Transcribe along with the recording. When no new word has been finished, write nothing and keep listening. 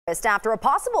After a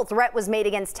possible threat was made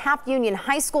against Taft Union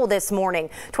High School this morning.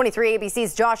 23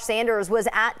 ABC's Josh Sanders was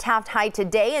at Taft High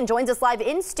today and joins us live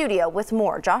in studio with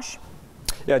more. Josh?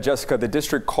 Yeah, Jessica, the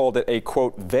district called it a,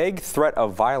 quote, vague threat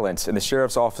of violence, and the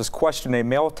sheriff's office questioned a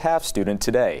male Taft student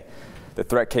today. The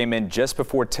threat came in just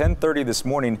before 10:30 this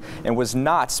morning and was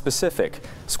not specific.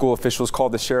 School officials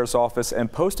called the sheriff's office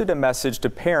and posted a message to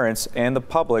parents and the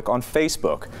public on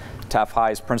Facebook. Taft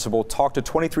High's principal talked to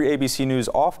 23 ABC News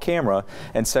off camera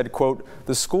and said, quote,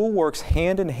 the school works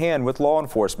hand in hand with law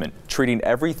enforcement, treating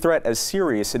every threat as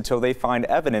serious until they find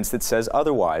evidence that says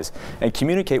otherwise and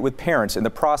communicate with parents in the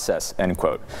process, end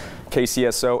quote.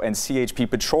 KCSO and CHP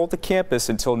patrolled the campus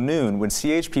until noon when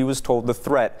CHP was told the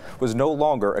threat was no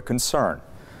longer a concern.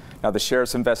 Now, the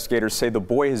sheriff's investigators say the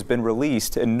boy has been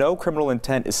released and no criminal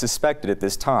intent is suspected at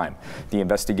this time. The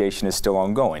investigation is still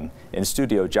ongoing. In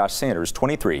studio, Josh Sanders,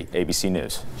 23 ABC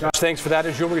News. Josh, thanks for that.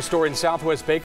 A jewelry store in Southwest Baker